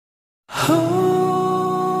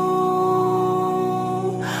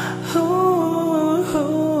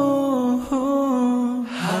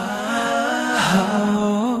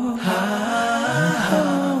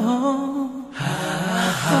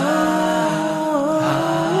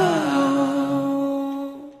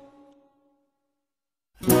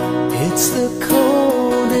It's the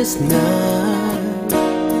coldest night,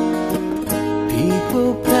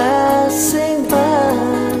 people passing by.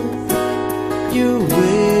 You will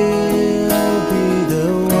be the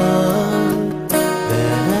one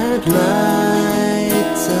that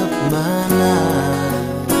lights up my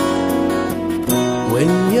life.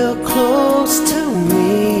 When you're close to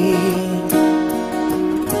me,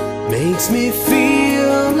 makes me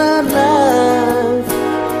feel alive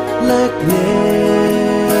like never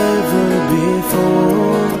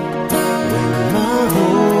before. When my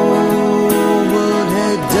whole world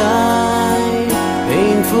had died,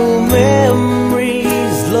 painful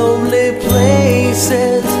memories, lonely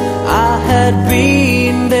places, I had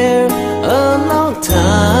been there a long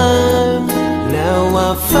time. Now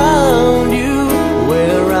I found you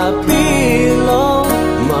where I belong.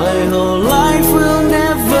 My whole life will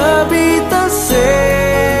never be the same.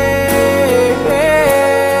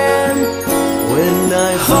 When I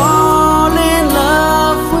fall in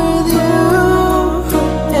love with you,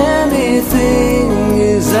 anything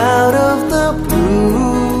is out of the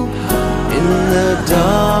blue. In the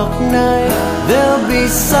dark night, there'll be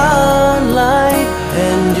sunlight,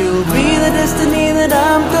 and you'll be the destiny that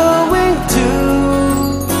I'm going to.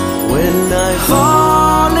 When I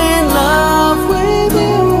fall in love with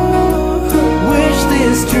you, wish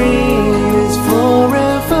this dream is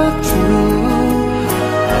forever true.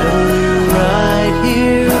 And you right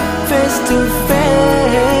here, face to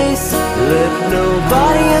face, let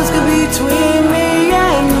nobody else get between me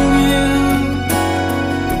and you.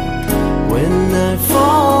 When I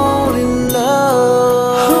fall in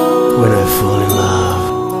love, when I fall in love,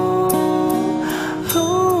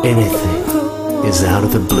 anything is out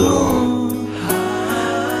of the blue.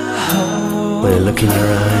 When I look in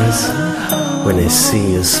your eyes, when I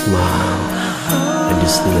see you smile, I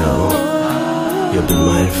just know you'll be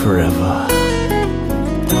mine forever.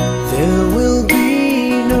 There will be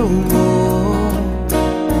no more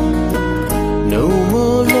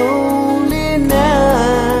lonely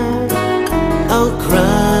night. I'll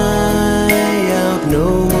cry out no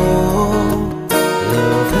more.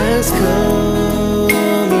 Love has come,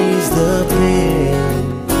 ease the pain.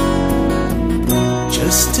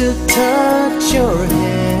 Just to touch your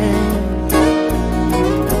hand,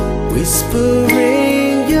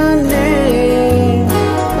 whispering your name,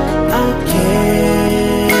 I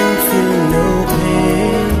can't feel no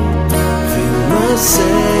pain. Feel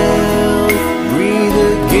myself breathe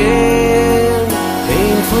again.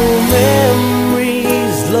 Painful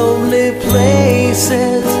memories, lonely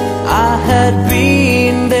places, I had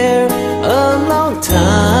been there a long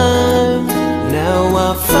time. Now I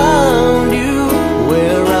found you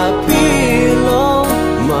where I belong.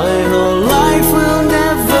 My whole life will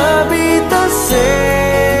never be the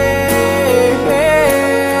same.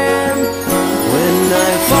 When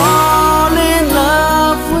I fall in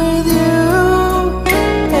love with you,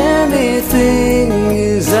 anything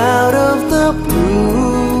is out of the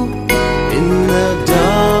blue. In the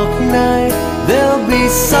dark night, there'll be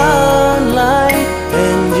sun.